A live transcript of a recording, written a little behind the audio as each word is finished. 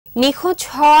নিখোঁজ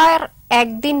হওয়ার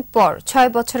একদিন পর ৬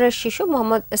 বছরের শিশু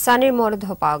মোহাম্মদ সানির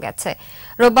মরদেহ পাওয়া গেছে।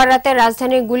 রোববার রাতে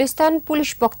রাজধানীর গুলিস্তান পুলিশ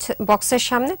বক্সের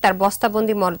সামনে তার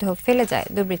বস্তাবন্দি মরদেহ ফেলে যায়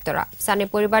দুর্বৃত্তরা। সানির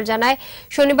পরিবার জানায়,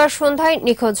 শনিবার সন্ধ্যায়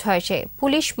নিখোঁজ হয় সে।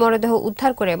 পুলিশ মরদেহ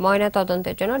উদ্ধার করে ময়না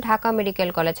তদন্তের জন্য ঢাকা মেডিকেল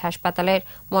কলেজ হাসপাতালের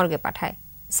মর্গে পাঠায়।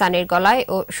 সানির গলায়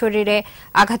ও শরীরে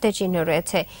আঘাতের চিহ্ন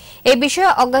রয়েছে। এই বিষয়ে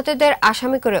অজ্ঞাতদের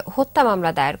আসামি করে হত্যা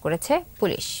মামলা দায়ের করেছে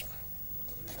পুলিশ।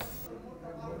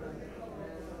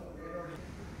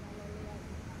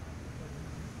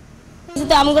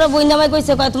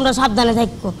 তোমরা সাবধানে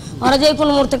থাকো, ওরা যে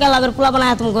কোনো মুহূর্তে ক্লাবের পোলা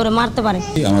বানায় তুমি করে মারতে পারে।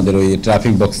 আমাদের ওই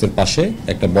ট্রাফিক বক্সের পাশে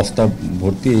একটা বস্তা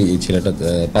ভর্তি এই ছেলেটা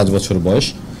 5 বছর বয়স,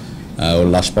 ওর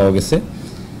লাশ পাওয়া গেছে।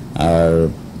 আর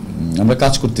আমরা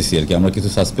কাজ করতেছি আর কি, আমরা কিছু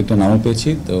সাসপেক্টের নামও পেয়েছি,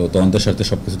 তো তদন্তের স্বার্থে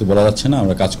সবকিছু তো বলা যাচ্ছে না।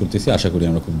 আমরা কাজ করতেছি, আশা করি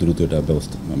আমরা খুব দ্রুত এটা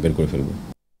ব্যবস্থা বের করে ফেলবো।